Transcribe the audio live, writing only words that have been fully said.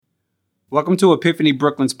Welcome to Epiphany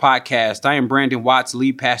Brooklyn's podcast. I am Brandon Watts,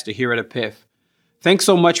 lead pastor here at Epiph. Thanks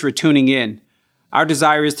so much for tuning in. Our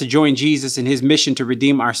desire is to join Jesus in his mission to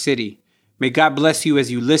redeem our city. May God bless you as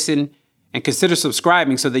you listen and consider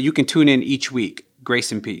subscribing so that you can tune in each week.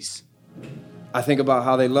 Grace and peace. I think about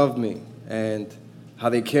how they love me and how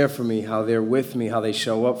they care for me, how they're with me, how they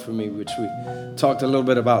show up for me, which we talked a little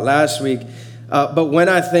bit about last week. But when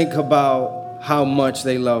I think about how much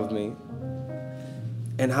they love me,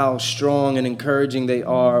 and how strong and encouraging they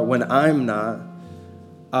are when I'm not,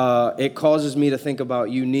 it causes me to think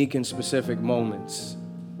about unique and specific moments,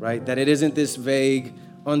 right? That it isn't this vague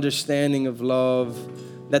understanding of love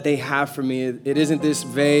that they have for me. It isn't this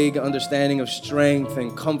vague understanding of strength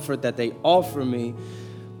and comfort that they offer me,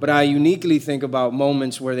 but I uniquely think about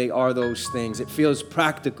moments where they are those things. It feels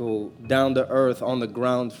practical, down to earth, on the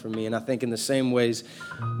ground for me. And I think in the same ways,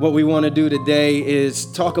 what we want to do today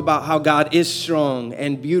is talk about how God is strong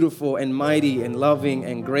and beautiful and mighty and loving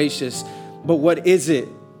and gracious. But what is it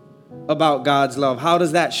about God's love? How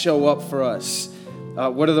does that show up for us?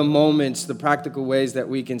 What are the moments, the practical ways that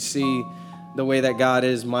we can see the way that God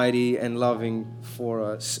is mighty and loving for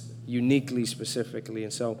us, uniquely, specifically?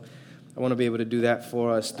 And so I want to be able to do that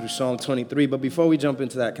for us through Psalm 23. But before we jump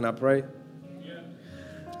into that, can I pray? Yeah.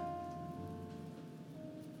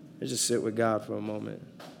 Let's just sit with God for a moment.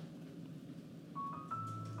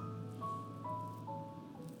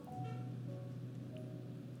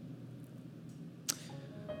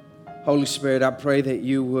 Holy Spirit, I pray that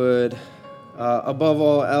you would, above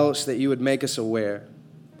all else, that you would make us aware.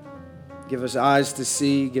 Give us eyes to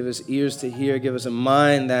see, give us ears to hear, give us a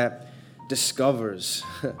mind that discovers.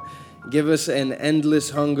 Give us an endless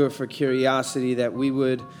hunger for curiosity, that we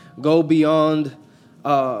would go beyond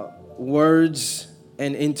words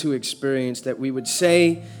and into experience, that we would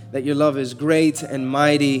say that your love is great and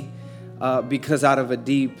mighty because out of a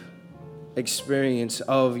deep experience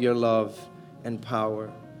of your love and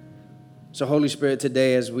power. So Holy Spirit,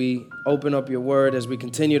 today as we open up your word, as we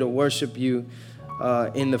continue to worship you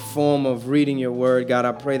in the form of reading your word, God,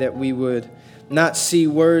 I pray that we would not see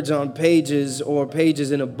words on pages or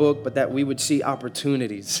pages in a book, but that we would see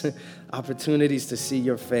opportunities, opportunities to see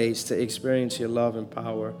your face, to experience your love and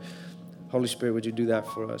power. Holy Spirit, would you do that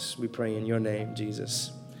for us? We pray in your name,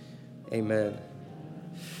 Jesus. Amen.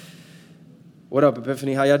 What up,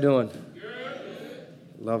 Epiphany? How y'all doing?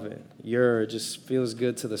 Love it. Just feels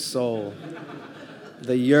good to the soul.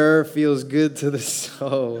 The feels good to the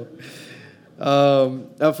soul.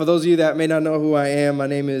 For those of you that may not know who I am, my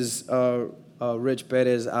name is Rich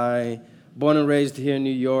Perez. I born and raised here in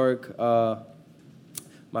New York.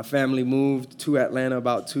 My family moved to Atlanta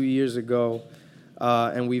about 2 years ago,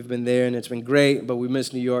 and we've been there, and it's been great, but we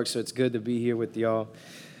miss New York, so it's good to be here with y'all.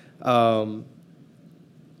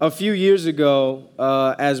 A few years ago,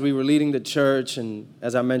 as we were leading the church, and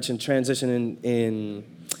as I mentioned, transitioning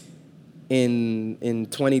in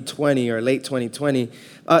 2020 or late 2020,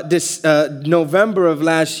 this November of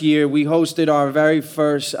last year, we hosted our very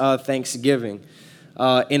first Thanksgiving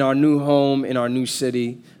in our new home, in our new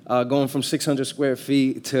city. Going from 600 square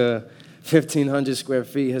feet to 1,500 square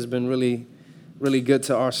feet has been really, really good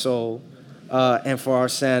to our soul and for our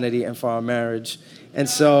sanity and for our marriage. And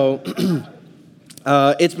so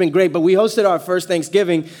it's been great, but we hosted our first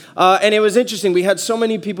Thanksgiving, and it was interesting. We had so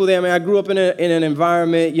many people there. I mean, I grew up in an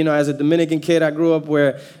environment, as a Dominican kid, I grew up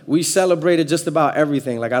where we celebrated just about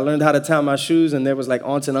everything. Like, I learned how to tie my shoes, and there was, like,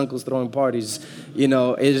 aunts and uncles throwing parties.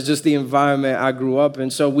 It's just the environment I grew up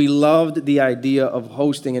in. So we loved the idea of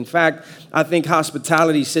hosting. In fact, I think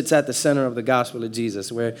hospitality sits at the center of the gospel of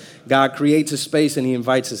Jesus, where God creates a space and he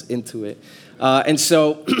invites us into it. And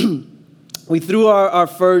so we threw our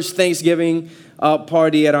first Thanksgiving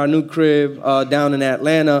party at our new crib down in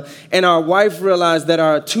Atlanta. And our wife realized that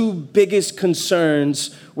our two biggest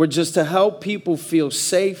concerns were just to help people feel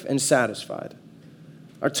safe and satisfied.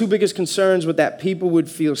 Our two biggest concerns were that people would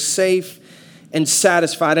feel safe and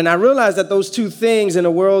satisfied. And I realized that those two things, in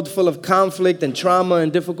a world full of conflict and trauma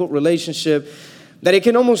and difficult relationship, that it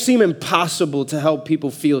can almost seem impossible to help people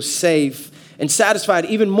feel safe and satisfied,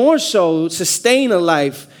 even more so sustain a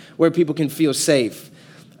life where people can feel safe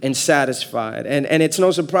and satisfied. And it's no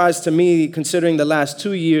surprise to me, considering the last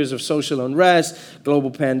 2 years of social unrest, global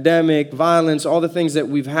pandemic, violence, all the things that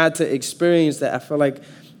we've had to experience that I feel like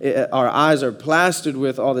our eyes are plastered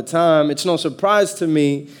with all the time. It's no surprise to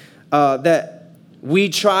me that we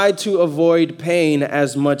try to avoid pain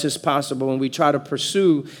as much as possible, and we try to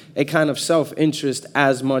pursue a kind of self-interest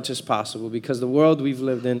as much as possible, because the world we've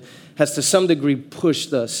lived in has to some degree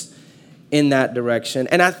pushed us in that direction.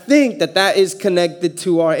 And I think that is connected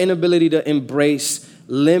to our inability to embrace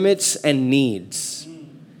limits and needs.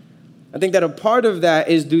 I think that a part of that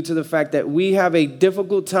is due to the fact that we have a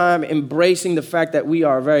difficult time embracing the fact that we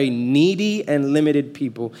are very needy and limited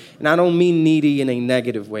people. And I don't mean needy in a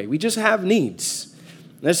negative way. We just have needs.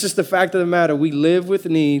 That's just the fact of the matter. We live with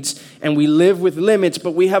needs and we live with limits,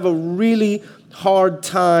 but we have a really hard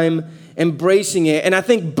time embracing it. And I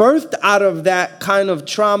think birthed out of that kind of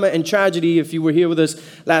trauma and tragedy, if you were here with us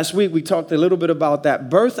last week, we talked a little bit about that.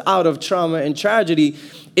 Birthed out of trauma and tragedy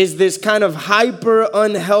is this kind of hyper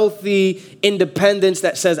unhealthy independence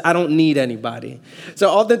that says, I don't need anybody. So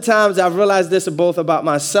oftentimes I've realized this both about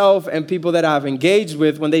myself and people that I've engaged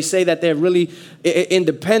with when they say that they're really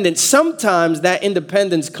independent. Sometimes that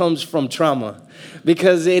independence comes from trauma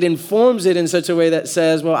because it informs it in such a way that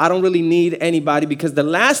says, well, I don't really need anybody because the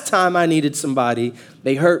last time I needed somebody,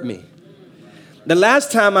 they hurt me. The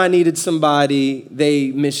last time I needed somebody,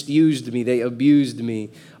 they misused me, they abused me,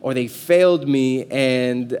 or they failed me,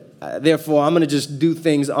 and therefore I'm going to just do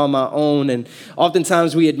things on my own. And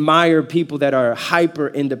oftentimes we admire people that are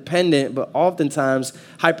hyper-independent, but oftentimes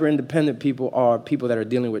hyper-independent people are people that are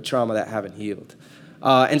dealing with trauma that haven't healed.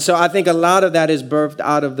 And so I think a lot of that is birthed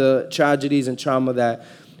out of the tragedies and trauma that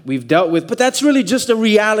we've dealt with. But that's really just a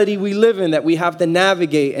reality we live in that we have to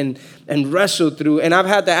navigate and wrestle through. And I've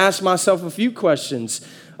had to ask myself a few questions.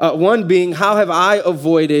 One being, how have I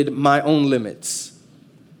avoided my own limits?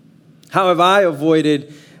 How have I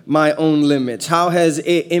avoided my own limits? How has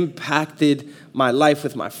it impacted my life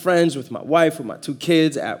with my friends, with my wife, with my 2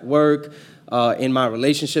 kids, at work, in my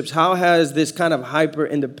relationships? How has this kind of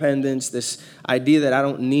hyper-independence, this idea that I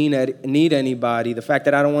don't need anybody, the fact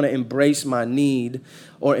that I don't want to embrace my need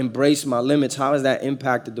or embrace my limits, how has that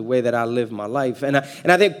impacted the way that I live my life? And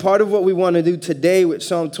I think part of what we want to do today with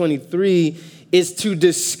Psalm 23 is to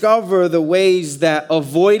discover the ways that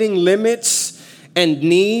avoiding limits and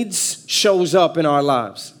needs shows up in our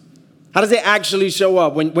lives. How does it actually show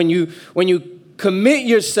up? When you commit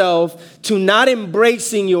yourself to not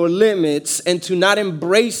embracing your limits and to not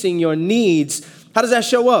embracing your needs, how does that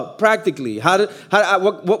show up practically?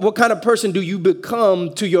 What kind of person do you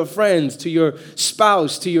become to your friends, to your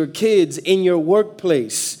spouse, to your kids, in your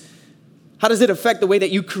workplace? How does it affect the way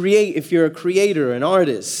that you create if you're a creator, an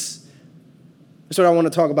artist? That's what I want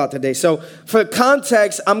to talk about today. So for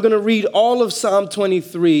context, I'm going to read all of Psalm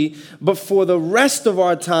 23, but for the rest of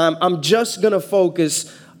our time, I'm just going to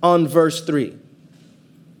focus on verse 3.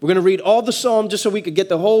 We're going to read all the psalm just so we could get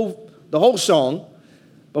the whole song,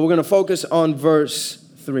 but we're going to focus on verse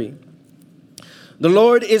 3. The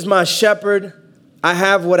Lord is my shepherd, I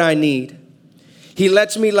have what I need. He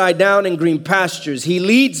lets me lie down in green pastures. He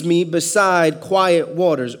leads me beside quiet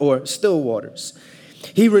waters or still waters.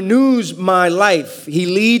 He renews my life. He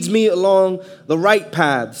leads me along the right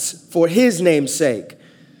paths for his name's sake.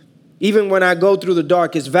 Even when I go through the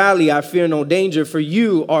darkest valley, I fear no danger, for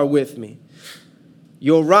you are with me.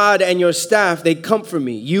 Your rod and your staff, they comfort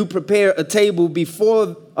me. You prepare a table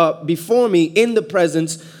before me in the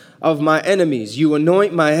presence of my enemies. You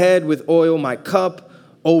anoint my head with oil, my cup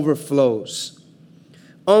overflows.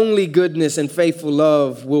 Only goodness and faithful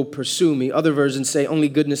love will pursue me. Other versions say only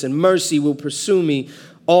goodness and mercy will pursue me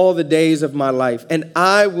all the days of my life. And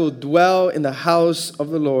I will dwell in the house of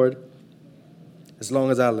the Lord as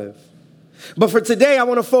long as I live. But for today, I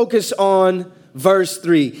want to focus on verse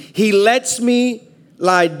 3. He lets me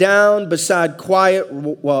lie down beside quiet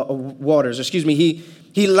waters.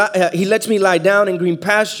 He lets me lie down in green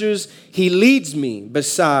pastures. He leads me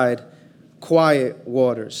beside quiet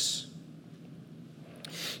waters.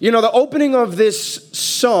 You know, the opening of this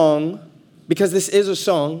song, because this is a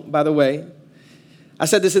song, by the way, I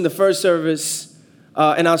said this in the first service,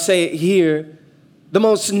 and I'll say it here. The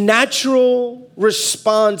most natural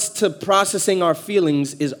response to processing our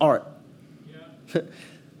feelings is art. Yeah.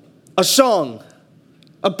 A song,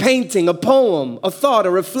 a painting, a poem, a thought, a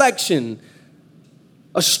reflection,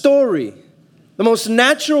 a story. The most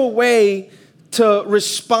natural way to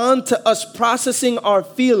respond to us processing our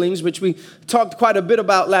feelings, which we talked quite a bit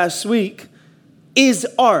about last week, is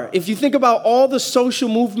art. If you think about all the social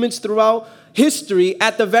movements throughout history,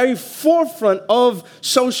 at the very forefront of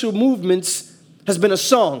social movements has been a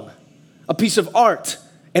song, a piece of art,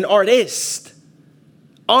 an artist.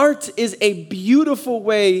 Art is a beautiful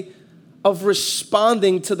way of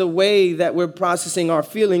responding to the way that we're processing our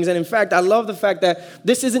feelings. And in fact, I love the fact that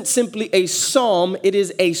this isn't simply a psalm, it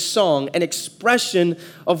is a song, an expression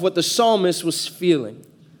of what the psalmist was feeling.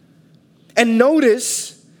 And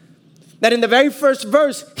notice that in the very first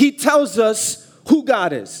verse, he tells us who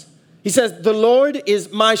God is. He says, the Lord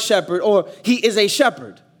is my shepherd, or he is a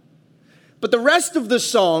shepherd. But the rest of the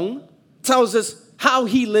song tells us how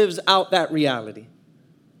he lives out that reality.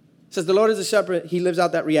 It says, the Lord is a shepherd. He lives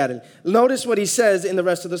out that reality. Notice what he says in the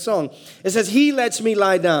rest of the song. It says, he lets me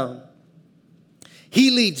lie down. He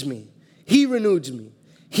leads me. He renews me.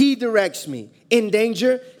 He directs me. In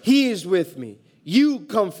danger, he is with me. You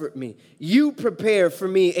comfort me. You prepare for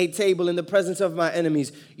me a table in the presence of my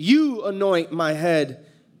enemies. You anoint my head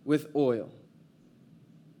with oil.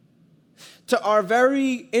 To our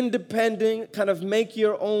very independent, kind of make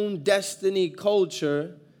your own destiny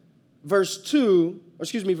culture, verse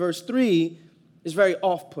 3 is very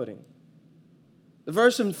off-putting. The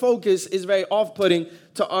verse in focus is very off-putting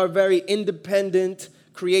to our very independent,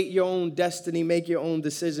 create your own destiny, make your own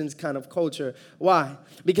decisions kind of culture. Why?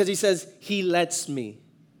 Because he says, he lets me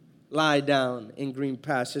lie down in green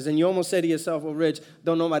pastures. And you almost say to yourself, well, Rich,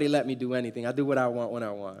 don't nobody let me do anything. I do what I want when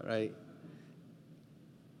I want, right?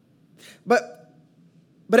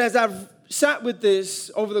 But as I've sat with this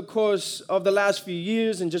over the course of the last few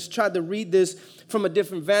years and just tried to read this from a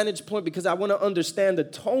different vantage point because I want to understand the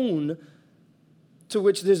tone to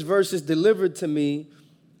which this verse is delivered to me,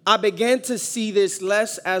 I began to see this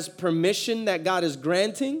less as permission that God is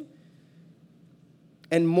granting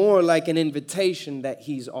and more like an invitation that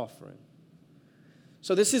he's offering.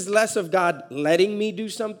 So this is less of God letting me do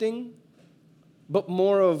something, but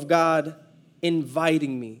more of God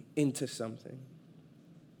inviting me into something.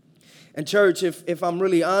 And church, if I'm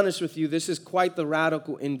really honest with you, this is quite the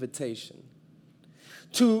radical invitation.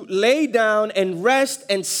 To lay down and rest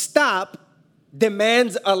and stop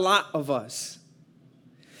demands a lot of us.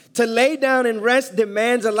 To lay down and rest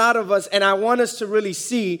demands a lot of us, and I want us to really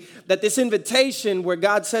see that this invitation where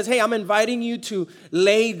God says, hey, I'm inviting you to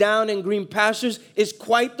lay down in green pastures is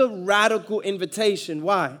quite the radical invitation.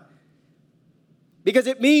 Why? Because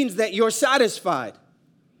it means that you're satisfied,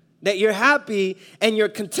 that you're happy, and you're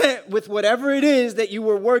content with whatever it is that you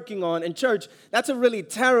were working on. And church, that's a really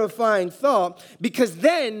terrifying thought, because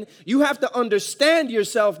then you have to understand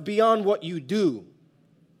yourself beyond what you do.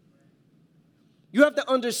 You have to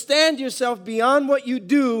understand yourself beyond what you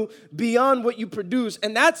do, beyond what you produce.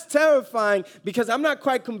 And that's terrifying because I'm not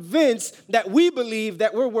quite convinced that we believe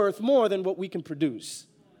that we're worth more than what we can produce.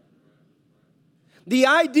 The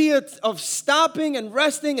idea of stopping and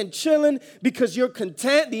resting and chilling because you're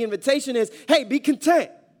content, the invitation is, hey, be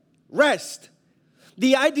content, rest.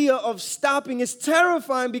 The idea of stopping is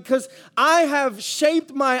terrifying because I have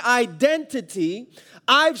shaped my identity,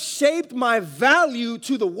 I've shaped my value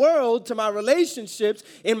to the world, to my relationships,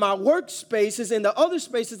 in my workspaces, in the other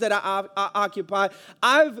spaces that I occupy.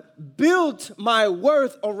 I've built my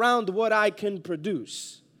worth around what I can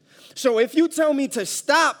produce. So if you tell me to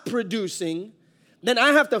stop producing, then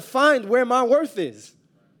I have to find where my worth is.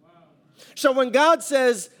 So when God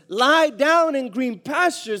says, lie down in green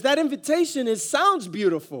pastures, that invitation sounds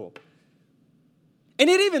beautiful. And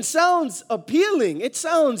it even sounds appealing. It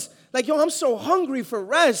sounds like, I'm so hungry for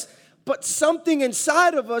rest. But something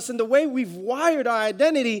inside of us and the way we've wired our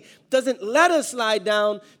identity doesn't let us lie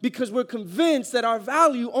down because we're convinced that our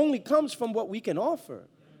value only comes from what we can offer.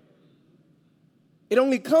 It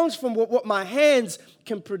only comes from what my hands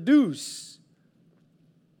can produce.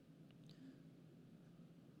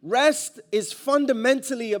 Rest is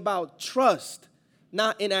fundamentally about trust,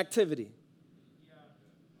 not inactivity.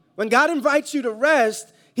 When God invites you to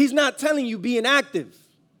rest, he's not telling you be inactive.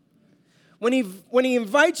 When he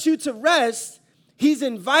invites you to rest, he's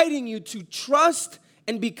inviting you to trust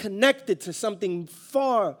and be connected to something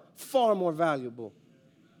far, far more valuable.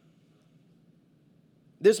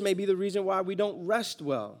 This may be the reason why we don't rest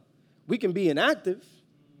well. We can be inactive.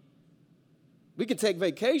 We can take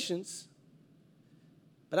vacations.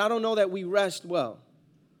 But I don't know that we rest well.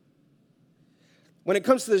 When it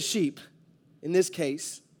comes to the sheep, in this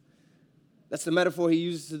case, that's the metaphor he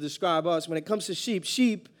uses to describe us. When it comes to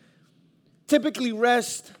sheep typically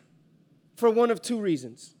rest for one of two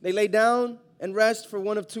reasons. They lay down and rest for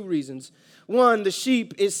one of two reasons. One, the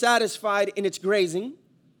sheep is satisfied in its grazing.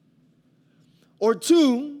 Or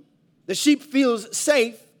two, the sheep feels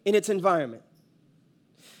safe in its environment.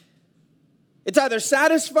 It's either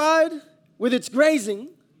satisfied with its grazing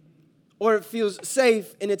or it feels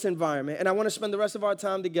safe in its environment. And I want to spend the rest of our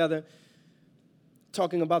time together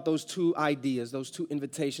talking about those two ideas, those two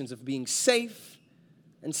invitations of being safe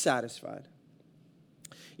and satisfied.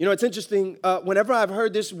 You know, it's interesting. Whenever I've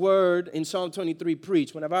heard this word in Psalm 23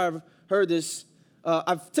 preached, whenever I've heard this,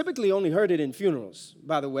 I've typically only heard it in funerals,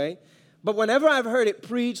 by the way. But whenever I've heard it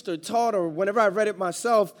preached or taught or whenever I've read it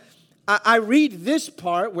myself, I read this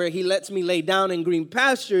part where he lets me lay down in green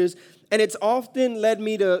pastures, and it's often led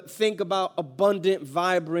me to think about abundant,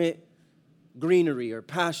 vibrant greenery or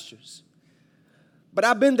pastures. But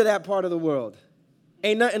I've been to that part of the world.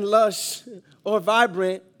 Ain't nothing lush or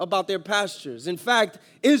vibrant about their pastures. In fact,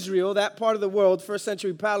 Israel, that part of the world, first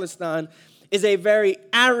century Palestine, is a very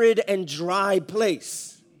arid and dry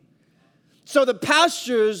place. So the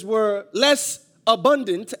pastures were less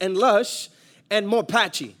abundant and lush and more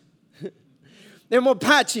patchy. They're more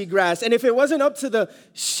patchy grass. And if it wasn't up to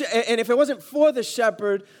if it wasn't for the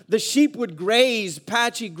shepherd, the sheep would graze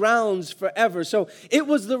patchy grounds forever. So it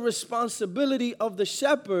was the responsibility of the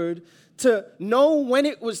shepherd to know when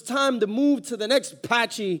it was time to move to the next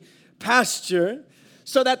patchy pasture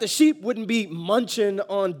so that the sheep wouldn't be munching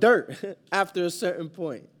on dirt after a certain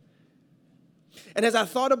point. And as I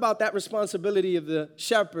thought about that responsibility of the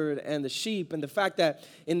shepherd and the sheep and the fact that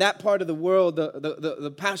in that part of the world,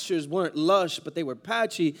 the pastures weren't lush, but they were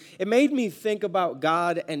patchy, it made me think about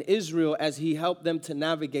God and Israel as he helped them to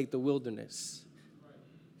navigate the wilderness.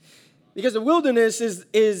 Because the wilderness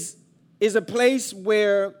is a place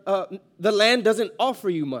where the land doesn't offer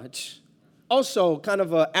you much. Also kind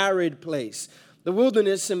of an arid place. The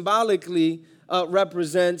wilderness symbolically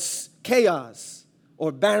represents chaos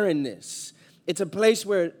or barrenness. It's a place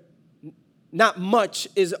where not much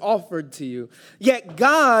is offered to you. Yet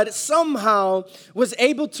God somehow was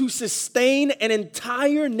able to sustain an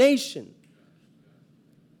entire nation.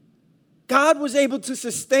 God was able to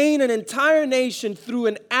sustain an entire nation through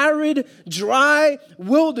an arid, dry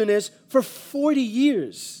wilderness for 40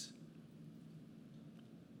 years,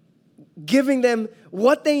 giving them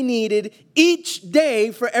what they needed each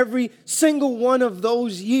day for every single one of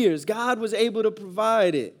those years. God was able to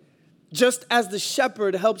provide it, just as the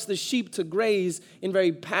shepherd helps the sheep to graze in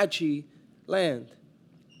very patchy land.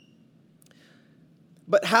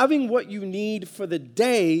 But having what you need for the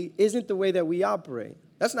day isn't the way that we operate.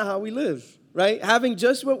 That's not how we live, right? Having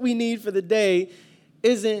just what we need for the day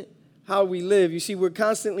isn't how we live. You see, we're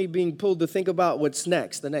constantly being pulled to think about what's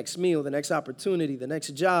next, the next meal, the next opportunity, the next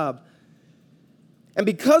job. And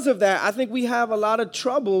because of that, I think we have a lot of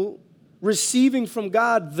trouble receiving from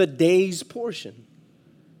God the day's portion.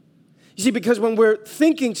 You see, because when we're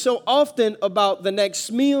thinking so often about the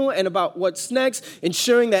next meal and about what's next,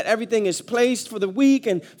 ensuring that everything is placed for the week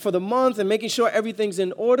and for the month and making sure everything's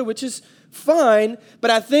in order, which is fine,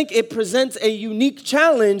 but I think it presents a unique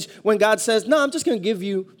challenge when God says, no, I'm just going to give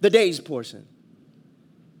you the day's portion.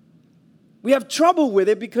 We have trouble with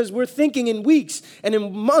it because we're thinking in weeks and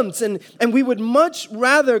in months, and we would much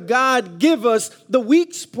rather God give us the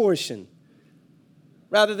week's portion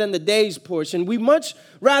rather than the day's portion. We much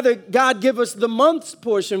rather God give us the month's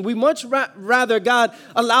portion. We much rather God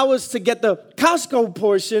allow us to get the Costco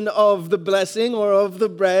portion of the blessing or of the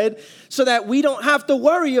bread so that we don't have to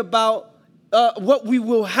worry about what we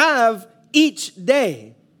will have each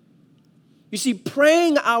day. You see,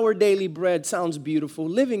 praying our daily bread sounds beautiful.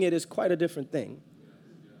 Living it is quite a different thing.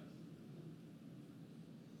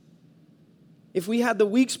 If we had the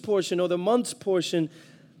week's portion or the month's portion,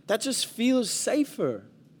 that just feels safer,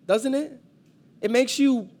 doesn't it? It makes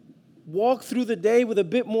you walk through the day with a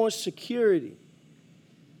bit more security.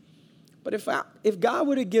 But if God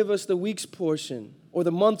were to give us the week's portion or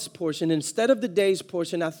the month's portion instead of the day's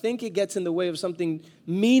portion, I think it gets in the way of something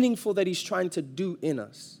meaningful that he's trying to do in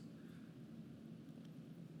us.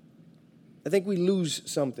 I think we lose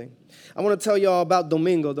something. I want to tell y'all about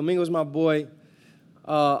Domingo. Domingo's my boy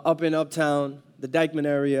up in Uptown, the Dykeman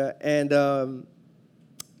area. And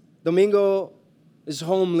Domingo is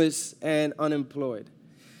homeless and unemployed.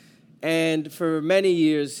 And for many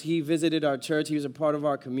years, he visited our church. He was a part of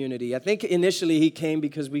our community. I think initially he came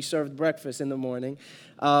because we served breakfast in the morning.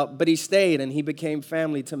 But he stayed and he became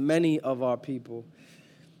family to many of our people.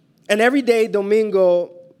 And every day,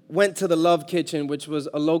 Domingo went to the Love Kitchen, which was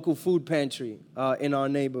a local food pantry in our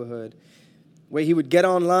neighborhood, where he would get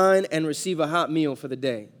online and receive a hot meal for the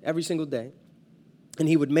day, every single day. And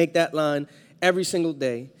he would make that line every single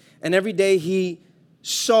day. And every day he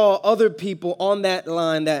saw other people on that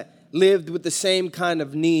line that lived with the same kind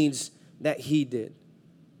of needs that he did.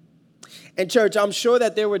 And church, I'm sure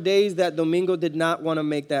that there were days that Domingo did not want to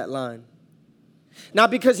make that line.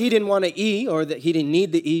 Not because he didn't want to eat or that he didn't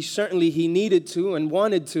need to eat. Certainly he needed to and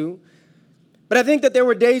wanted to. But I think that there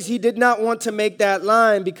were days he did not want to make that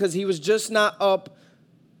line because he was just not up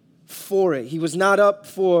for it. He was not up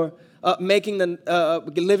for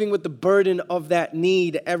living with the burden of that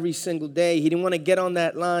need every single day. He didn't want to get on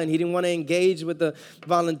that line. He didn't want to engage with the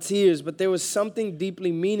volunteers. But there was something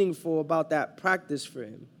deeply meaningful about that practice for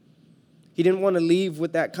him. He didn't want to leave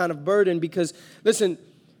with that kind of burden because, listen,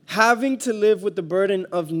 having to live with the burden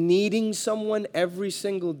of needing someone every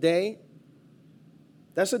single day,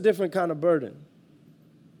 that's a different kind of burden.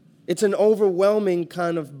 It's an overwhelming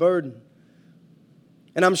kind of burden.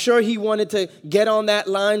 And I'm sure he wanted to get on that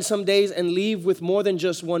line some days and leave with more than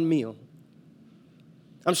just one meal.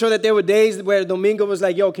 I'm sure that there were days where Domingo was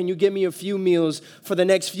like, yo, can you give me a few meals for the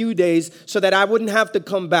next few days so that I wouldn't have to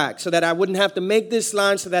come back, so that I wouldn't have to make this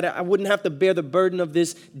line, so that I wouldn't have to bear the burden of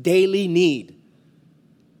this daily need.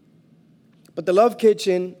 But the Love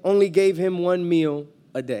Kitchen only gave him one meal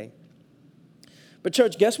a day. But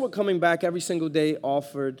church, guess what coming back every single day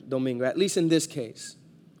offered Domingo? At least in this case,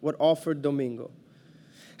 what offered Domingo?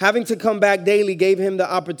 Having to come back daily gave him the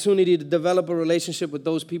opportunity to develop a relationship with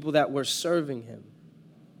those people that were serving him.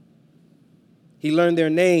 He learned their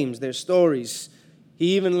names, their stories.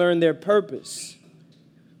 He even learned their purpose.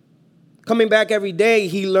 Coming back every day,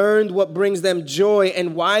 he learned what brings them joy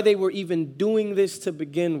and why they were even doing this to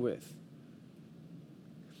begin with.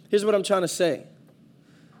 Here's what I'm trying to say.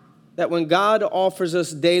 That when God offers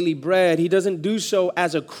us daily bread, he doesn't do so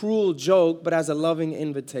as a cruel joke, but as a loving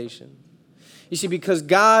invitation. You see, because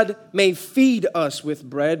God may feed us with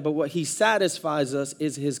bread, but what he satisfies us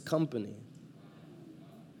is his company.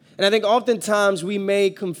 And I think oftentimes we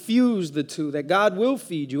may confuse the two, that God will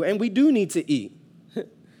feed you, and we do need to eat.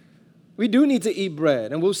 We do need to eat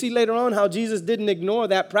bread. And we'll see later on how Jesus didn't ignore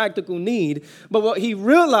that practical need. But what he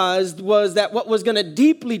realized was that what was going to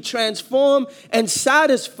deeply transform and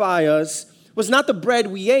satisfy us was not the bread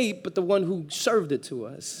we ate, but the one who served it to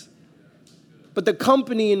us. But the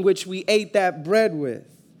company in which we ate that bread with.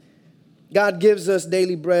 God gives us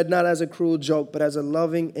daily bread not as a cruel joke, but as a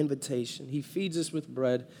loving invitation. He feeds us with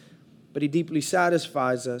bread, but he deeply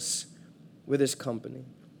satisfies us with his company.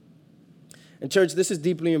 And church, this is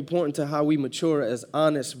deeply important to how we mature as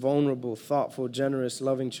honest, vulnerable, thoughtful, generous,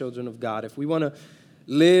 loving children of God. If we want to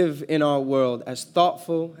live in our world as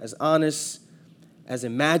thoughtful, as honest, as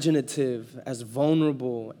imaginative, as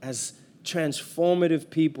vulnerable, as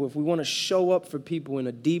transformative people, if we want to show up for people in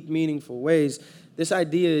a deep, meaningful ways, this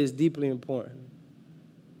idea is deeply important.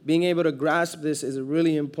 Being able to grasp this is a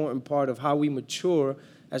really important part of how we mature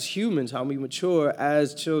as humans, how we mature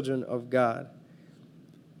as children of God.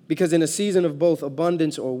 Because in a season of both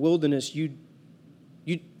abundance or wilderness, you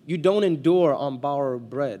don't endure on borrowed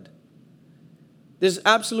bread. There's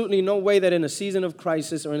absolutely no way that in a season of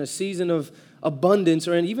crisis or in a season of abundance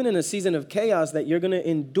or even in a season of chaos that you're going to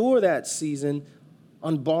endure that season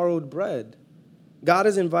on borrowed bread. God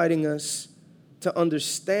is inviting us to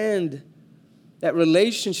understand that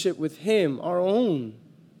relationship with him, our own,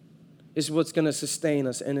 is what's going to sustain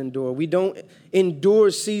us and endure. We don't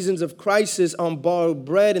endure seasons of crisis on borrowed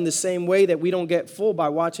bread in the same way that we don't get full by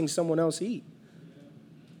watching someone else eat.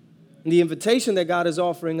 And the invitation that God is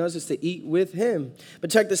offering us is to eat with him. But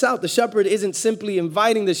check this out. The shepherd isn't simply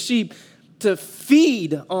inviting the sheep to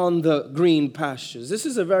feed on the green pastures. This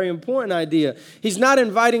is a very important idea. He's not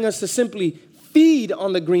inviting us to simply feed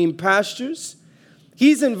on the green pastures.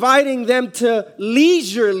 He's inviting them to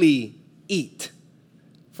leisurely eat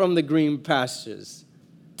from the green pastures,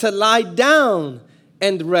 to lie down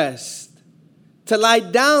and rest, to lie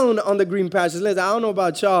down on the green pastures. Listen, I don't know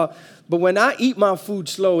about y'all, but when I eat my food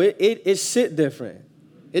slow, it sit different.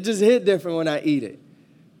 It just hit different when I eat it.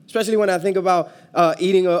 Especially when I think about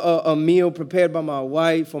eating a meal prepared by my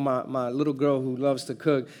wife or my little girl who loves to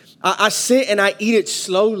cook. I sit and I eat it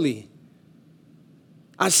slowly.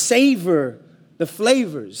 I savor the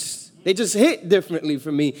flavors. They just hit differently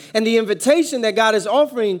for me. And the invitation that God is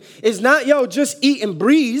offering is not, just eat and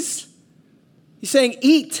breeze. He's saying,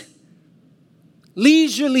 eat.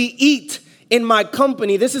 Leisurely eat in my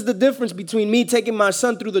company. This is the difference between me taking my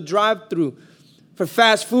son through the drive-thru for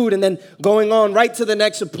fast food and then going on right to the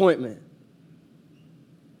next appointment.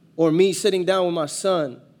 Or me sitting down with my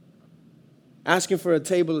son, asking for a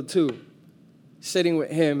table or two, sitting with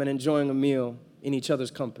him and enjoying a meal in each other's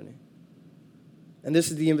company. And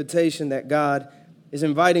this is the invitation that God is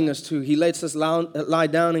inviting us to. He lets us lie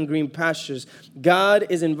down in green pastures. God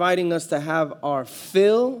is inviting us to have our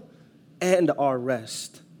fill and our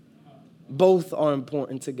rest. Both are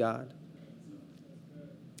important to God.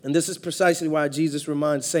 And this is precisely why Jesus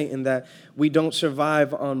reminds Satan that we don't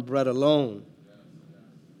survive on bread alone.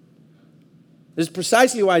 This is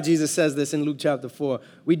precisely why Jesus says this in Luke chapter 4.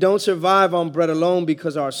 We don't survive on bread alone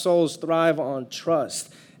because our souls thrive on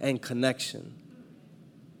trust and connection.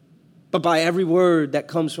 But by every word that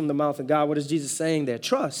comes from the mouth of God, what is Jesus saying there?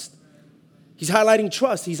 Trust. He's highlighting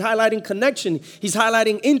trust. He's highlighting connection. He's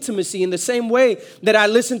highlighting intimacy in the same way that I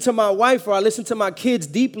listen to my wife or I listen to my kids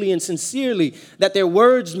deeply and sincerely, that their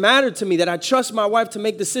words matter to me, that I trust my wife to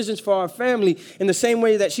make decisions for our family in the same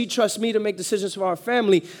way that she trusts me to make decisions for our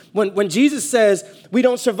family. When Jesus says we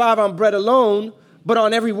don't survive on bread alone, but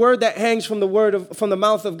on every word that hangs from the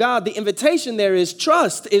mouth of God. The invitation there is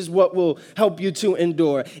trust is what will help you to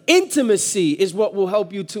endure. Intimacy is what will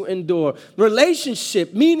help you to endure.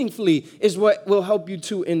 Relationship, meaningfully, is what will help you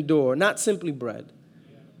to endure, not simply bread.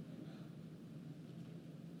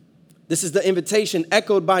 This is the invitation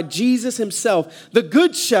echoed by Jesus himself, the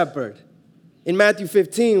Good Shepherd, in Matthew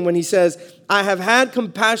 15, when he says, I have had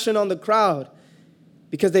compassion on the crowd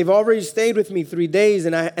because they've already stayed with me 3 days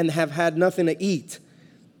and have had nothing to eat.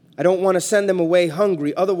 I don't want to send them away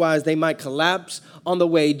hungry. Otherwise, they might collapse on the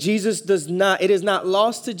way. It is not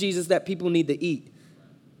lost to Jesus that people need to eat.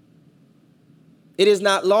 It is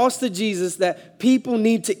not lost to Jesus that people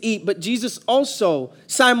need to eat. But Jesus also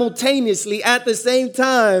simultaneously, at the same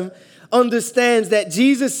time, understands that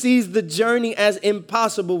Jesus sees the journey as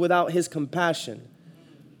impossible without his compassion.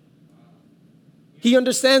 He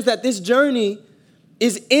understands that this journey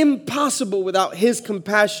is impossible without his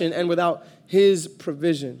compassion and without his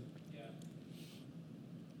provision.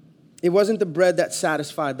 It wasn't the bread that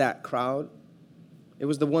satisfied that crowd. It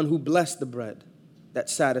was the one who blessed the bread that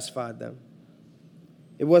satisfied them.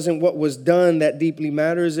 It wasn't what was done that deeply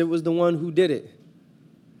matters. It was the one who did it.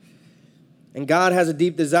 And God has a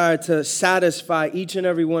deep desire to satisfy each and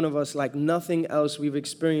every one of us like nothing else we've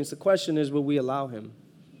experienced. The question is, will we allow him?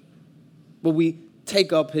 Will we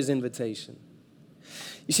take up his invitation?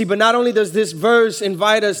 You see, but not only does this verse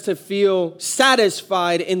invite us to feel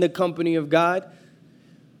satisfied in the company of God,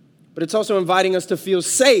 but it's also inviting us to feel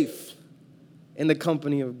safe in the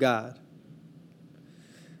company of God.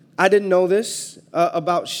 I didn't know this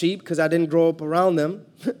about sheep because I didn't grow up around them.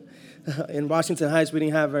 In Washington Heights, we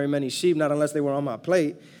didn't have very many sheep, not unless they were on my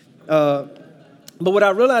plate. But what I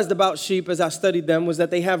realized about sheep as I studied them was that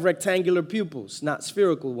they have rectangular pupils, not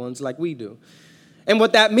spherical ones like we do. And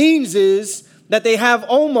what that means is that they have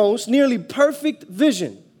almost nearly perfect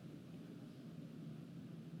vision.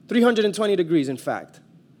 320 degrees, in fact.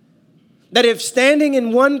 That if standing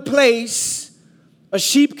in one place, a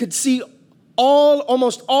sheep could see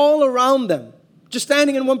almost all around them. Just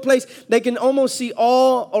standing in one place, they can almost see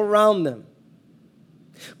all around them.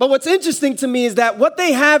 But what's interesting to me is that what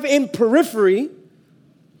they have in periphery,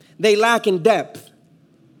 they lack in depth.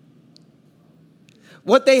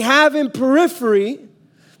 What they have in periphery,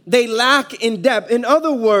 they lack in depth. In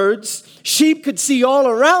other words, sheep could see all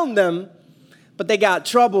around them, but they got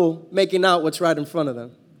trouble making out what's right in front of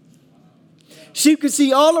them. Sheep could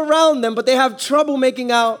see all around them, but they have trouble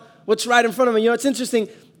making out what's right in front of them. You know, it's interesting.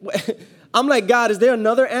 I'm like, God, is there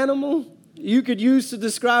another animal you could use to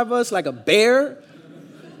describe us? Like a bear,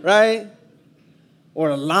 right?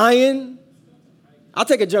 Or a lion? I'll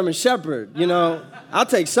take a German Shepherd, I'll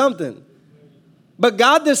take something. But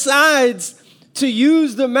God decides to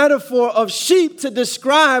use the metaphor of sheep to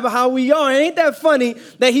describe how we are. And ain't that funny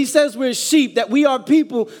that he says we're sheep, that we are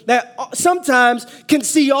people that sometimes can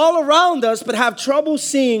see all around us but have trouble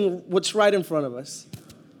seeing what's right in front of us.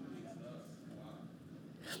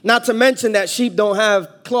 Not to mention that sheep don't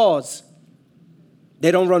have claws.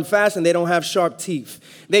 They don't run fast and they don't have sharp teeth.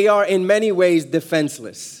 They are in many ways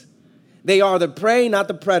defenseless. They are the prey, not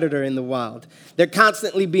the predator in the wild. They're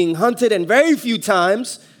constantly being hunted, and very few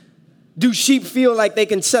times do sheep feel like they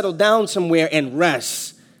can settle down somewhere and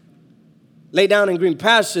rest. Lay down in green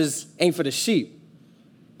pastures ain't for the sheep,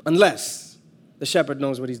 unless the shepherd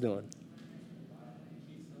knows what he's doing.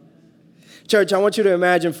 Church, I want you to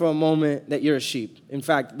imagine for a moment that you're a sheep. In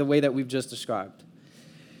fact, the way that we've just described.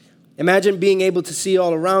 Imagine being able to see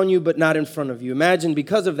all around you, but not in front of you. Imagine,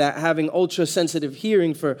 because of that, having ultra-sensitive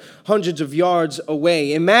hearing for hundreds of yards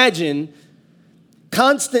away. Imagine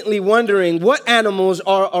constantly wondering what animals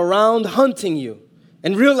are around hunting you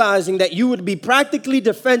and realizing that you would be practically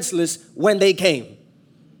defenseless when they came.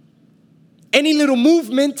 Any little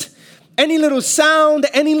movement, any little sound,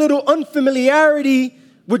 any little unfamiliarity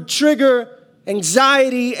would trigger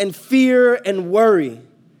anxiety and fear and worry.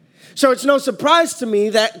 So it's no surprise to me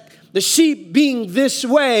that the sheep being this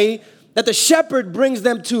way, that the shepherd brings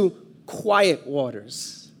them to quiet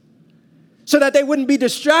waters so that they wouldn't be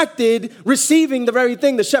distracted receiving the very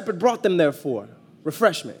thing the shepherd brought them there for,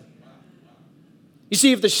 refreshment. You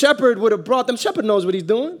see, if the shepherd would have brought them, shepherd knows what he's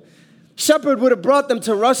doing. Shepherd would have brought them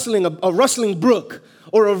to a rustling brook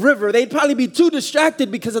or a river. They'd probably be too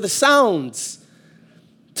distracted because of the sounds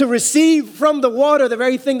to receive from the water the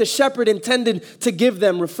very thing the shepherd intended to give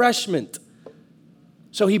them, refreshment.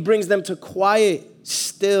 So he brings them to quiet,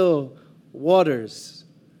 still waters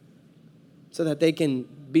so that they can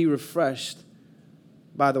be refreshed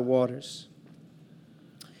by the waters.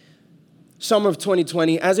 Summer of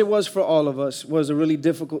 2020, as it was for all of us, was a really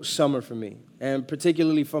difficult summer for me, and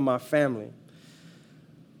particularly for my family.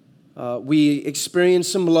 We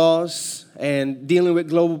experienced some loss and dealing with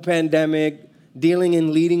global pandemic, dealing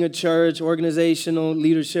and leading a church, organizational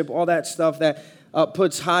leadership, all that stuff that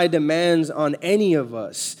puts high demands on any of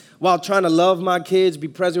us. While trying to love my kids, be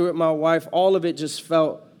present with my wife, all of it just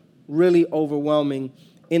felt really overwhelming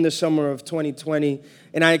in the summer of 2020.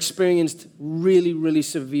 And I experienced really, really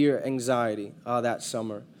severe anxiety that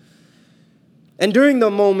summer. And during the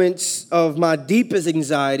moments of my deepest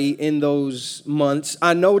anxiety in those months,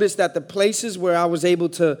 I noticed that the places where I was able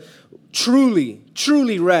to truly,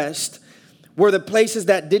 truly rest were the places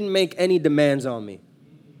that didn't make any demands on me.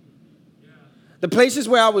 The places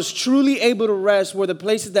where I was truly able to rest were the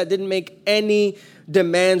places that didn't make any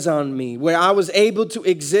demands on me, where I was able to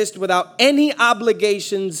exist without any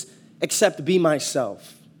obligations except be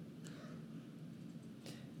myself.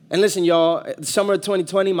 And listen, y'all, the summer of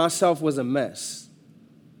 2020, myself was a mess.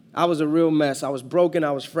 I was a real mess. I was broken.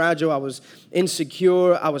 I was fragile. I was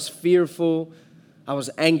insecure. I was fearful. I was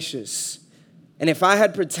anxious. And if I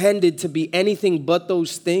had pretended to be anything but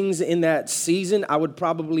those things in that season, I would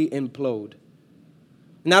probably implode.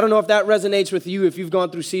 And I don't know if that resonates with you, if you've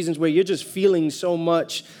gone through seasons where you're just feeling so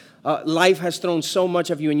much. Life has thrown so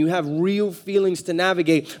much of you and you have real feelings to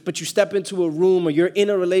navigate, but you step into a room or you're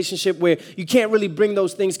in a relationship where you can't really bring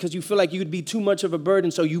those things because you feel like you'd be too much of a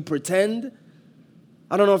burden, so you pretend.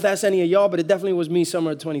 I don't know if that's any of y'all, but it definitely was me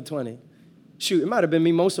summer of 2020. Shoot, it might have been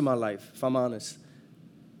me most of my life, if I'm honest.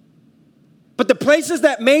 But the places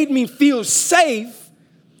that made me feel safe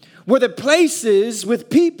were the places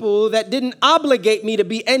with people that didn't obligate me to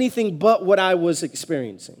be anything but what I was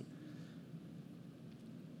experiencing.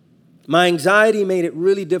 My anxiety made it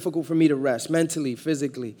really difficult for me to rest mentally,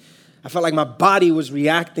 physically. I felt like my body was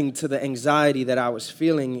reacting to the anxiety that I was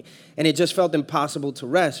feeling, and it just felt impossible to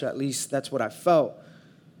rest, or at least that's what I felt.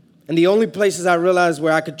 And the only places I realized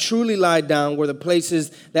where I could truly lie down were the places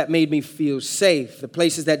that made me feel safe, the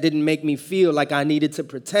places that didn't make me feel like I needed to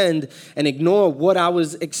pretend and ignore what I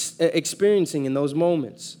was experiencing in those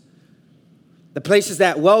moments. The places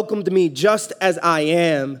that welcomed me just as I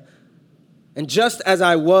am, and just as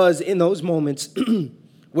I was in those moments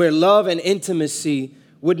where love and intimacy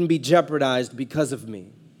wouldn't be jeopardized because of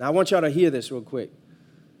me. Now, I want y'all to hear this real quick.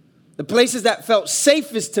 The places that felt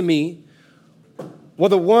safest to me were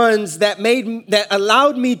the ones that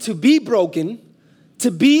allowed me to be broken,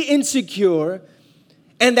 to be insecure,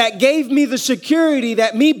 and that gave me the security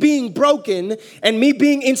that me being broken and me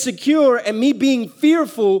being insecure and me being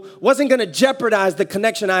fearful wasn't going to jeopardize the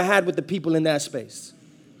connection I had with the people in that space.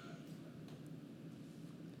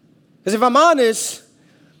 Because if I'm honest,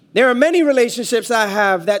 there are many relationships I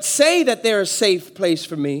have that say that they're a safe place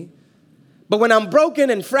for me, but when I'm broken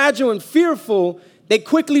and fragile and fearful, they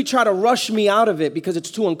quickly try to rush me out of it because it's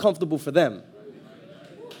too uncomfortable for them.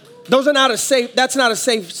 That's not a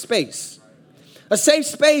safe space. A safe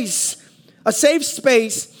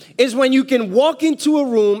space is when you can walk into a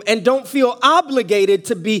room and don't feel obligated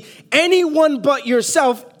to be anyone but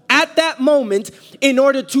yourself at that moment in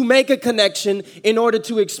order to make a connection, in order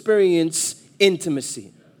to experience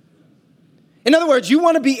intimacy. In other words, you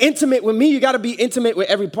want to be intimate with me, you got to be intimate with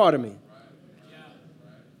every part of me.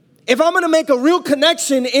 If I'm going to make a real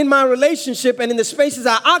connection in my relationship and in the spaces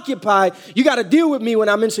I occupy, you got to deal with me when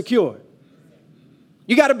I'm insecure.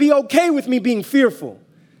 You got to be okay with me being fearful.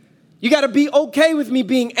 You got to be okay with me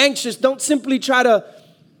being anxious. Don't simply try to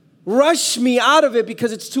rush me out of it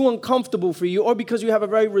because it's too uncomfortable for you or because you have a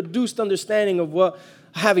very reduced understanding of what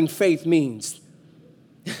having faith means.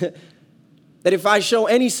 That if I show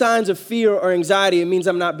any signs of fear or anxiety, it means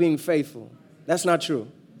I'm not being faithful. That's not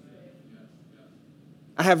true.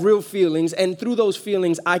 I have real feelings, and through those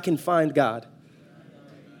feelings, I can find God.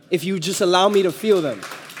 If you just allow me to feel them.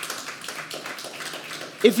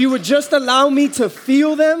 If you would just allow me to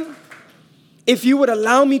feel them, if you would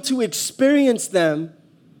allow me to experience them,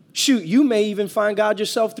 shoot, you may even find God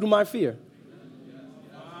yourself through my fear.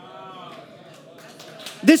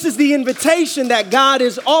 This is the invitation that God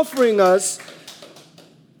is offering us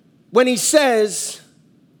when he says,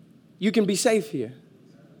 you can be safe here.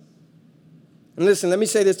 And listen, let me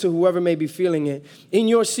say this to whoever may be feeling it. In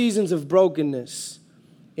your seasons of brokenness,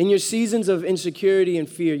 in your seasons of insecurity and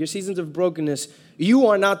fear, your seasons of brokenness, you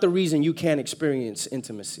are not the reason you can't experience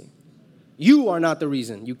intimacy. You are not the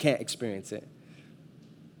reason you can't experience it.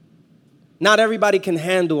 Not everybody can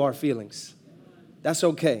handle our feelings. That's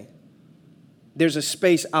okay. There's a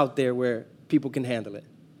space out there where people can handle it.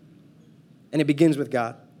 And it begins with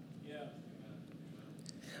God.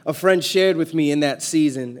 A friend shared with me in that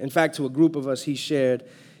season, in fact, to a group of us, he shared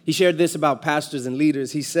this about pastors and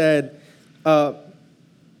leaders. He said,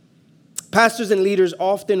 pastors and leaders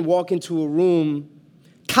often walk into a room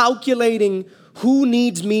calculating who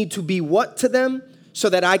needs me to be what to them so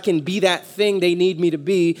that I can be that thing they need me to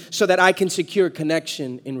be so that I can secure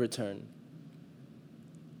connection in return.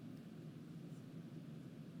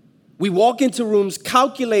 We walk into rooms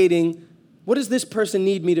calculating, what does this person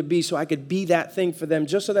need me to be so I could be that thing for them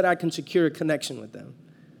just so that I can secure a connection with them?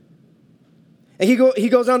 And he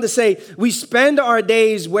goes on to say, we spend our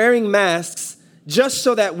days wearing masks just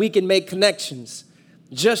so that we can make connections,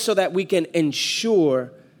 just so that we can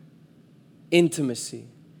ensure intimacy.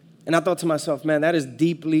 And I thought to myself, man, that is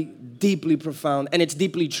deeply, deeply profound. And it's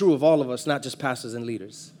deeply true of all of us, not just pastors and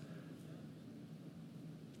leaders.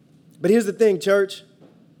 But here's the thing, church.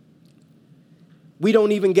 We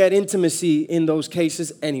don't even get intimacy in those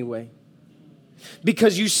cases anyway.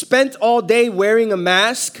 Because you spent all day wearing a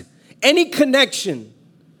mask, any connection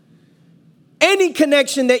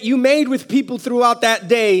that you made with people throughout that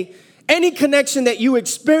day, any connection that you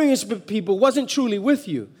experienced with people wasn't truly with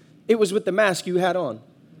you. It was with the mask you had on.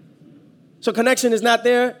 So connection is not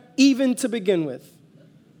there even to begin with.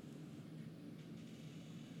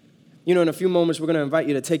 You know, in a few moments, we're going to invite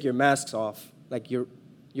you to take your masks off, like your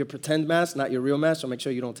pretend mask, not your real mask, so make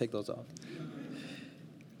sure you don't take those off.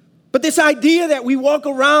 But this idea that we walk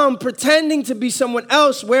around pretending to be someone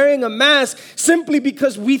else, wearing a mask, simply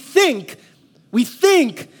because we think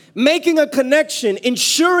making a connection,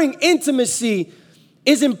 ensuring intimacy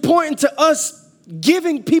is important to us,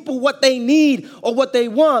 giving people what they need or what they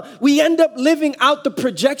want. We end up living out the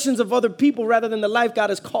projections of other people rather than the life God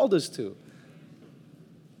has called us to.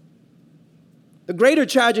 The greater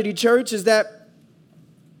tragedy, church, is that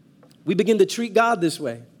we begin to treat God this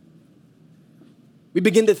way. We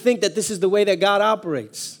begin to think that this is the way that God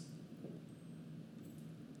operates.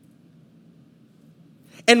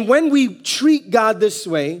 And when we treat God this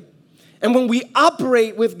way, and when we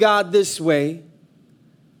operate with God this way,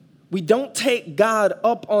 we don't take God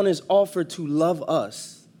up on his offer to love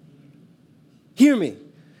us. Hear me.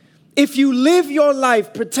 If you live your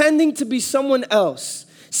life pretending to be someone else,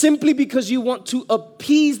 simply because you want to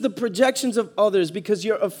appease the projections of others, because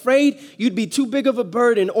you're afraid you'd be too big of a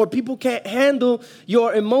burden, or people can't handle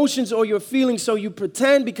your emotions or your feelings, so you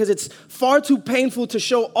pretend because it's far too painful to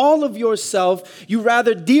show all of yourself. You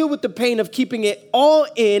rather deal with the pain of keeping it all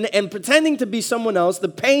in and pretending to be someone else, the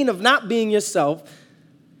pain of not being yourself,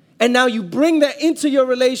 and now you bring that into your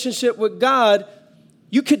relationship with God.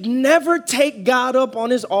 You could never take God up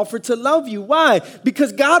on his offer to love you. Why?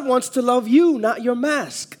 Because God wants to love you, not your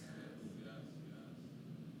mask.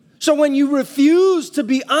 So when you refuse to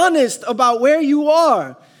be honest about where you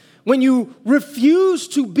are, when you refuse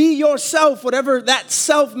to be yourself, whatever that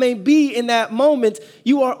self may be in that moment,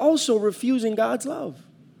 you are also refusing God's love.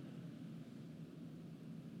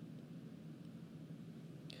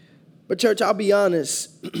 But church, I'll be honest.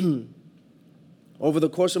 Over the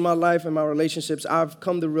course of my life and my relationships, I've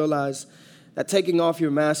come to realize that taking off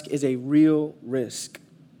your mask is a real risk.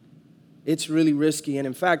 It's really risky, and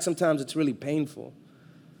in fact, sometimes it's really painful.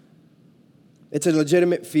 It's a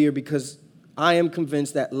legitimate fear because I am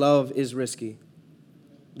convinced that love is risky.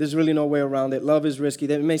 There's really no way around it. Love is risky.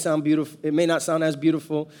 It may sound beautiful. It may not sound as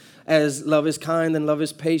beautiful as love is kind and love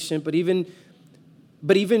is patient, but even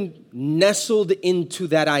nestled into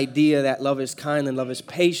that idea that love is kind and love is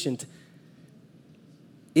patient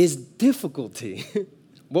is difficulty.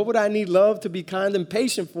 What would I need love to be kind and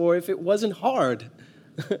patient for if it wasn't hard?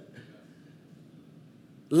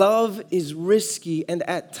 Love is risky and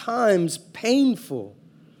at times painful.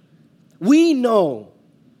 I know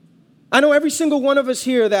every single one of us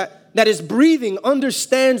here that is breathing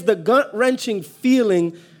understands the gut-wrenching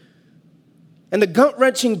feeling and the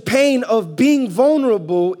gut-wrenching pain of being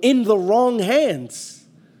vulnerable in the wrong hands.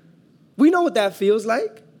 We know what that feels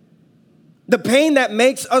like. The pain that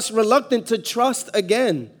makes us reluctant to trust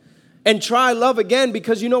again and try love again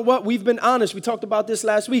because you know what? We've been honest. We talked about this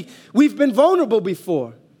last week. We've been vulnerable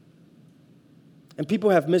before. And people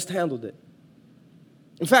have mishandled it.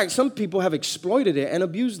 In fact, some people have exploited it and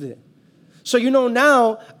abused it. So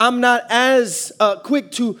now I'm not as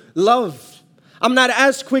quick to love. I'm not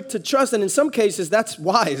as quick to trust. And in some cases, that's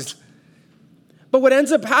wise. But what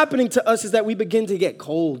ends up happening to us is that we begin to get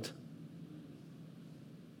cold.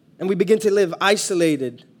 And we begin to live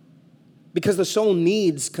isolated because the soul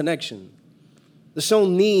needs connection. The soul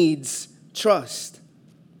needs trust.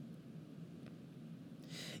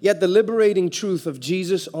 Yet the liberating truth of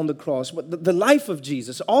Jesus on the cross, the life of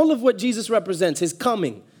Jesus, all of what Jesus represents, his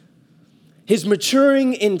coming, his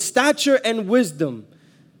maturing in stature and wisdom,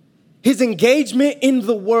 his engagement in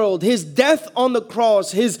the world, his death on the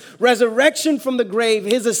cross, his resurrection from the grave,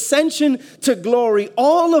 his ascension to glory,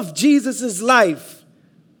 all of Jesus' life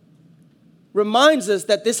reminds us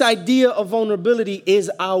that this idea of vulnerability is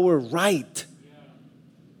our right.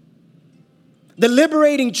 The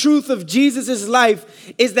liberating truth of Jesus'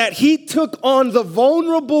 life is that he took on the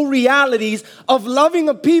vulnerable realities of loving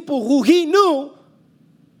a people who he knew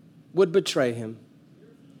would betray him.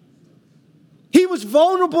 He was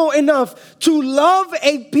vulnerable enough to love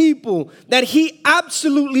a people that he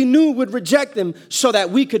absolutely knew would reject him so that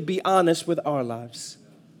we could be honest with our lives.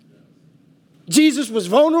 Jesus was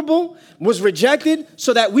vulnerable, was rejected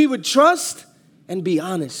so that we would trust and be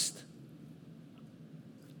honest.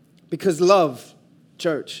 Because love,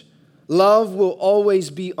 church, love will always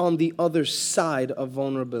be on the other side of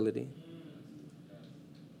vulnerability.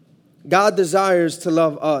 God desires to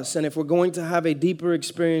love us, and if we're going to have a deeper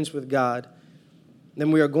experience with God,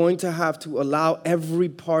 then we are going to have to allow every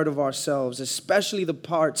part of ourselves, especially the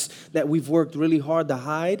parts that we've worked really hard to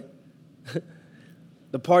hide,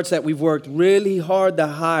 the parts that we've worked really hard to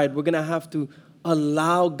hide, we're going to have to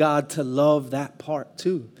allow God to love that part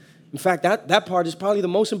too. In fact, that part is probably the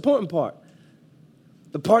most important part.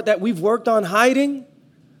 The part that we've worked on hiding,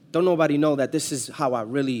 don't nobody know that this is how I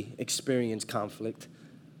really experience conflict.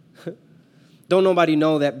 Don't nobody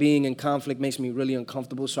know that being in conflict makes me really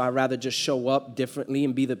uncomfortable, so I'd rather just show up differently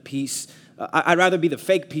and be the peace. I'd rather be the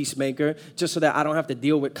fake peacemaker just so that I don't have to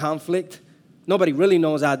deal with conflict. Nobody really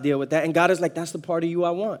knows I deal with that. And God is like, that's the part of you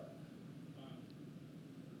I want.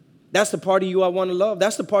 That's the part of you I want to love.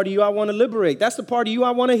 That's the part of you I want to liberate. That's the part of you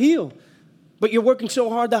I want to heal. But you're working so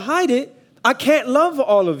hard to hide it, I can't love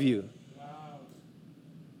all of you.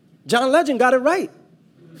 John Legend got it right.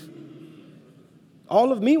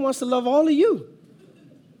 All of me wants to love all of you.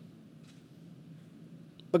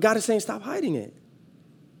 But God is saying, stop hiding it.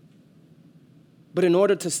 But in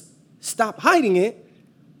order to stop hiding it,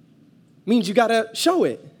 means you got to show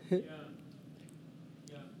it.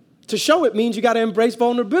 To show it means you got to embrace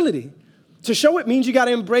vulnerability. To show it means you got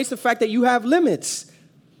to embrace the fact that you have limits.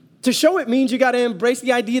 To show it means you got to embrace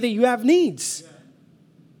the idea that you have needs.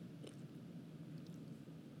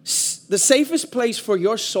 The safest place for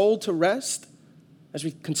your soul to rest, as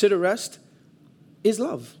we consider rest, is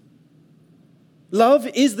love. Love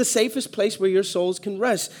is the safest place where your souls can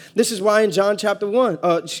rest. This is why in 1 John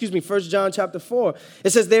chapter 4, it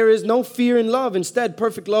says there is no fear in love. Instead,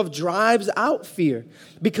 perfect love drives out fear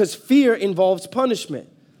because fear involves punishment.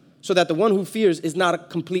 So that the one who fears is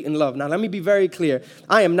not complete in love. Now, let me be very clear.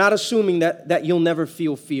 I am not assuming that you'll never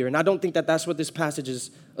feel fear. And I don't think that that's what this passage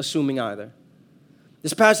is assuming either.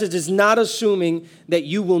 This passage is not assuming that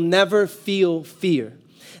you will never feel fear.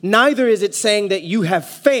 Neither is it saying that you have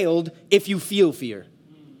failed if you feel fear.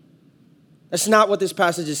 That's not what this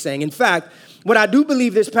passage is saying. In fact, what I do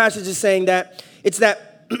believe this passage is saying that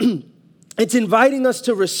it's inviting us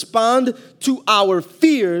to respond to our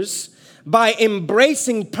fears by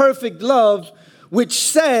embracing perfect love, which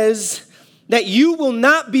says that you will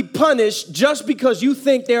not be punished just because you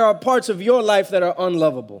think there are parts of your life that are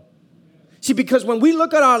unlovable. See, because when we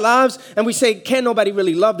look at our lives and we say, can nobody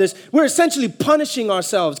really love this? We're essentially punishing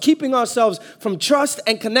ourselves, keeping ourselves from trust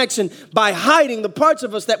and connection by hiding the parts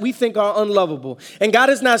of us that we think are unlovable. And God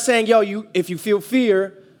is not saying, if you feel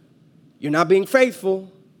fear, you're not being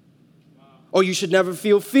faithful. Or you should never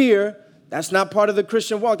feel fear. That's not part of the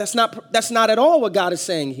Christian walk. That's not at all what God is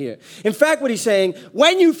saying here. In fact, what he's saying,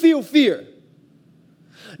 when you feel fear,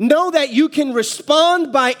 know that you can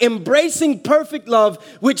respond by embracing perfect love,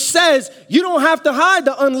 which says you don't have to hide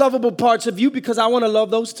the unlovable parts of you because I want to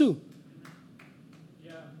love those too.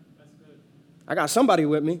 Yeah, that's good. I got somebody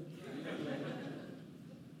with me.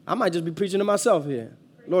 I might just be preaching to myself here.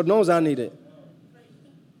 Lord knows I need it.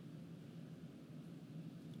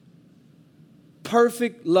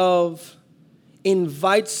 Perfect love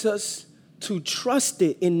invites us to trust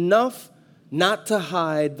it enough not to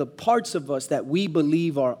hide the parts of us that we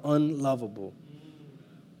believe are unlovable.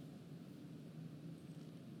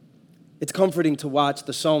 It's comforting to watch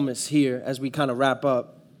the psalmist here as we kind of wrap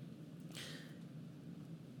up.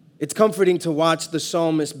 It's comforting to watch the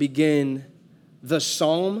psalmist begin the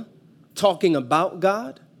psalm talking about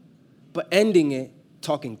God, but ending it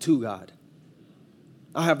talking to God.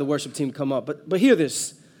 I'll have the worship team come up, but hear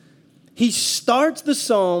this. He starts the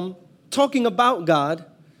psalm talking about God,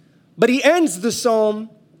 but he ends the psalm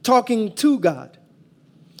talking to God.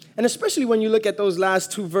 And especially when you look at those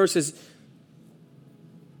last two verses,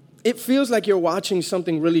 it feels like you're watching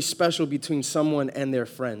something really special between someone and their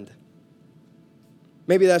friend.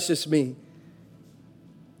 Maybe that's just me.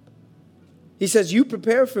 He says, you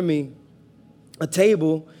prepare for me a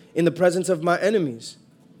table in the presence of my enemies.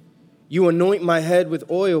 You anoint my head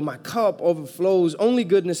with oil, my cup overflows. Only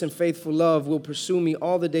goodness and faithful love will pursue me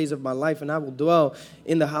all the days of my life, and I will dwell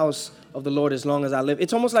in the house of the Lord as long as I live.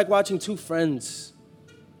 It's almost like watching two friends.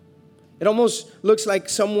 It almost looks like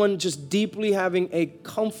someone just deeply having a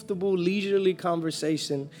comfortable, leisurely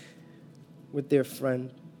conversation with their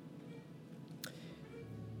friend.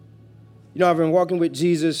 You know, I've been walking with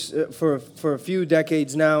Jesus for a few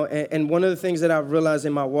decades now, and one of the things that I've realized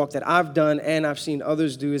in my walk that I've done and I've seen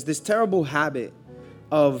others do is this terrible habit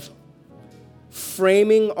of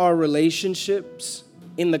framing our relationships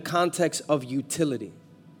in the context of utility.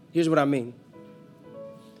 Here's what I mean.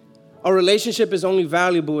 A relationship is only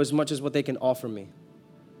valuable as much as what they can offer me.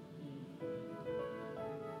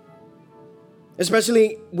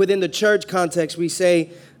 Especially within the church context, we say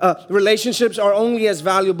relationships are only as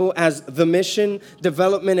valuable as the mission,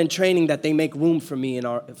 development, and training that they make room for me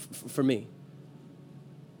for me.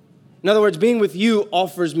 In other words, being with you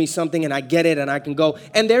offers me something and I get it and I can go.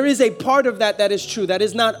 And there is a part of that that is true. That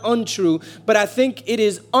is not untrue, but I think it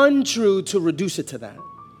is untrue to reduce it to that.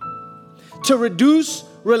 To reduce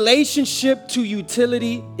relationship to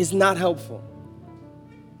utility is not helpful.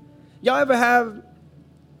 Y'all ever have,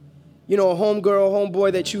 a homegirl,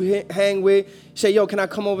 homeboy that you hang with, say, yo, can I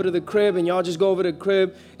come over to the crib? And y'all just go over to the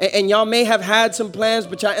crib. And y'all may have had some plans,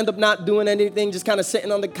 but y'all end up not doing anything, just kind of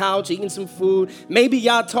sitting on the couch, eating some food. Maybe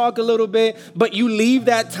y'all talk a little bit, but you leave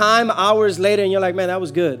that time hours later and you're like, man, that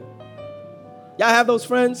was good. Y'all have those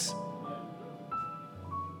friends?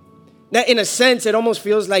 Now, in a sense, it almost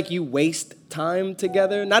feels like you waste time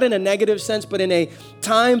together. Not in a negative sense, but in a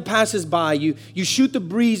time passes by. You shoot the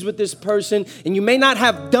breeze with this person, and you may not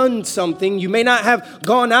have done something. You may not have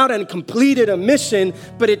gone out and completed a mission,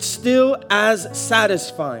 but it's still as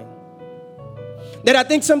satisfying. That I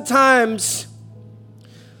think sometimes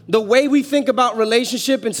the way we think about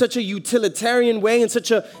relationship in such a utilitarian way, in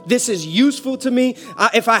such a, this is useful to me.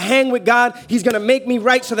 If I hang with God, he's going to make me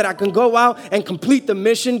right so that I can go out and complete the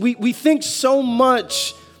mission. We think so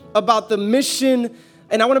much about the mission,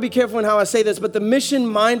 and I want to be careful in how I say this, but the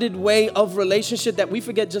mission-minded way of relationship that we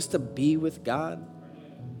forget just to be with God.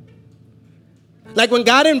 Like when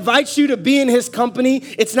God invites you to be in his company,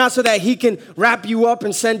 it's not so that he can wrap you up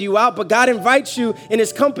and send you out, but God invites you in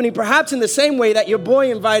his company, perhaps in the same way that your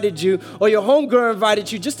boy invited you or your homegirl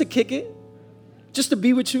invited you, just to kick it, just to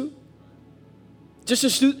be with you, just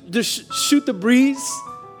to shoot the breeze,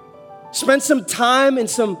 spend some time in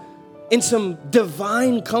some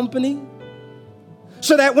divine company.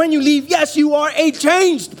 So that when you leave, yes, you are a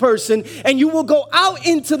changed person and you will go out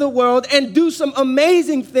into the world and do some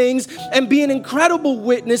amazing things and be an incredible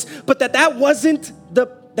witness, but that wasn't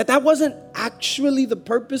actually the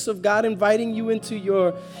purpose of God inviting you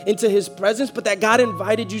into his presence, but that God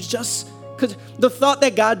invited you just because the thought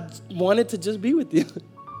that God wanted to just be with you.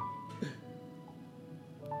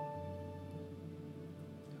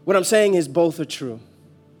 What I'm saying is both are true.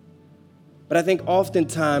 But I think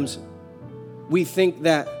oftentimes we think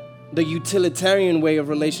that the utilitarian way of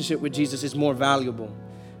relationship with Jesus is more valuable.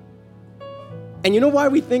 And you know why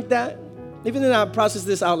we think that? Even though I process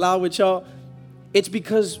this out loud with y'all, it's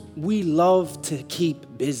because we love to keep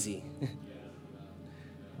busy.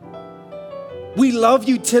 We love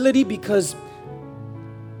utility because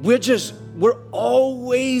we're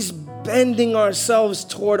always bending ourselves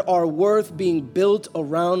toward our worth being built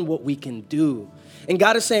around what we can do. And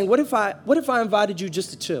God is saying, what if I invited you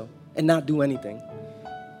just to chill and not do anything?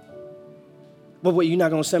 But what, you're not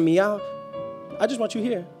going to send me out? I just want you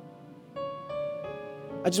here.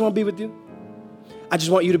 I just want to be with you. I just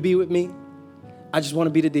want you to be with me. I just want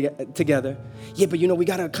to be together. Yeah, but we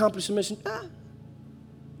got to accomplish the mission. I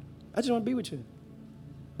just want to be with you.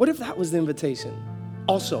 What if that was the invitation?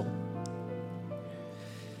 Also,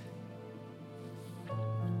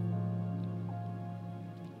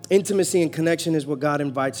 intimacy and connection is what God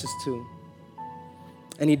invites us to.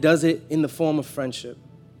 And he does it in the form of friendship.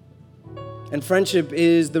 And friendship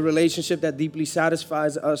is the relationship that deeply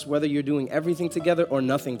satisfies us, whether you're doing everything together or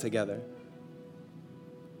nothing together.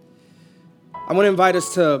 I want to invite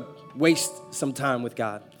us to waste some time with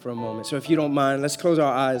God for a moment. So if you don't mind, let's close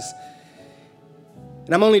our eyes.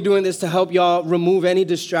 And I'm only doing this to help y'all remove any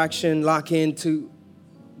distraction, lock into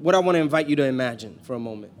what I want to invite you to imagine for a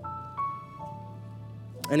moment.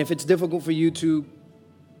 And if it's difficult for you to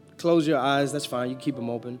close your eyes, that's fine. You keep them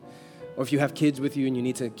open. Or if you have kids with you and you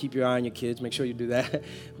need to keep your eye on your kids, make sure you do that.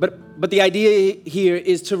 But the idea here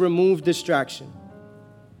is to remove distraction.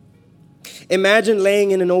 Imagine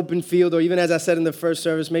laying in an open field, or even as I said in the first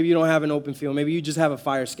service, maybe you don't have an open field. Maybe you just have a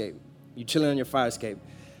fire escape. You're chilling on your fire escape.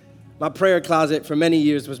 My prayer closet for many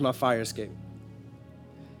years was my fire escape.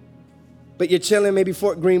 but you're chilling, maybe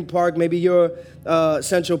Fort Greene Park, maybe you're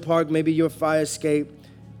Central Park, maybe you're Fire Escape,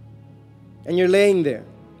 and you're laying there,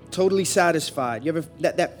 totally satisfied. You have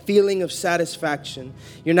that feeling of satisfaction.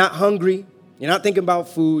 You're not hungry. You're not thinking about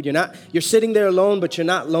food. You're sitting there alone, but you're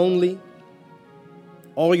not lonely.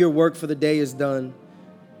 All your work for the day is done,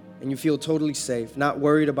 and you feel totally safe, not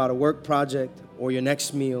worried about a work project or your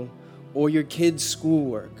next meal or your kids'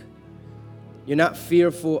 schoolwork. You're not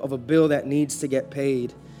fearful of a bill that needs to get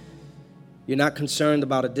paid. You're not concerned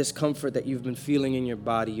about a discomfort that you've been feeling in your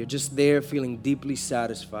body. You're just there feeling deeply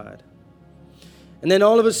satisfied. And then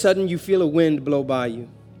all of a sudden, you feel a wind blow by you.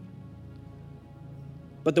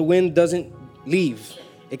 But the wind doesn't leave.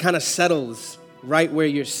 It kind of settles right where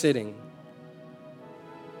you're sitting,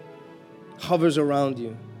 hovers around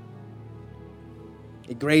you.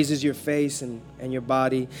 It grazes your face and your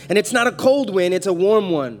body. And it's not a cold wind, it's a warm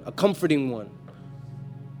one, a comforting one.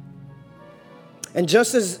 And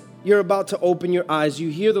just as you're about to open your eyes, you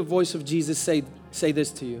hear the voice of Jesus say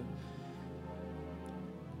this to you.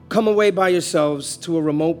 Come away by yourselves to a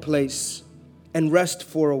remote place and rest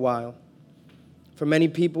for a while. For many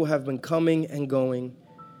people have been coming and going,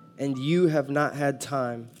 and you have not had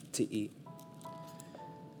time to eat.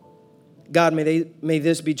 God, may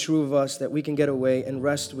this be true of us, that we can get away and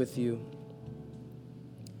rest with you.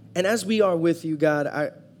 And as we are with you, God,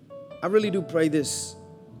 I really do pray this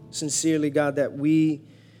sincerely, God, that we,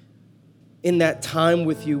 in that time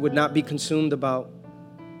with you, would not be consumed about,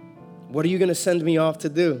 what are you going to send me off to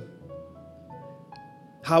do?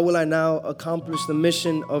 How will I now accomplish the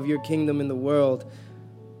mission of your kingdom in the world?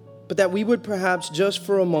 But that we would perhaps just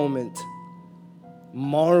for a moment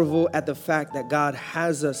marvel at the fact that God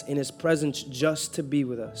has us in his presence just to be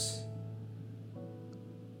with us.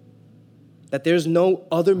 That there's no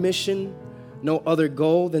other mission, no other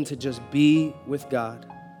goal than to just be with God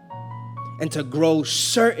and to grow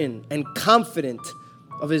certain and confident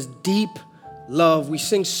of his deep love. We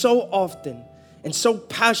sing so often and so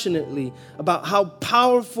passionately about how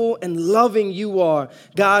powerful and loving you are.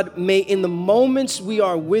 God, may in the moments we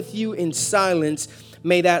are with you in silence,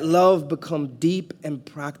 may that love become deep and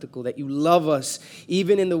practical, that you love us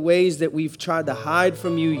even in the ways that we've tried to hide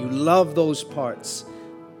from you. You love those parts,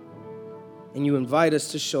 and you invite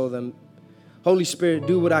us to show them. Holy Spirit,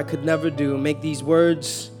 do what I could never do. Make these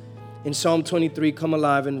words in Psalm 23 come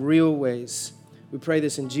alive in real ways. We pray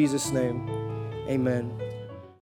this in Jesus' name. Amen.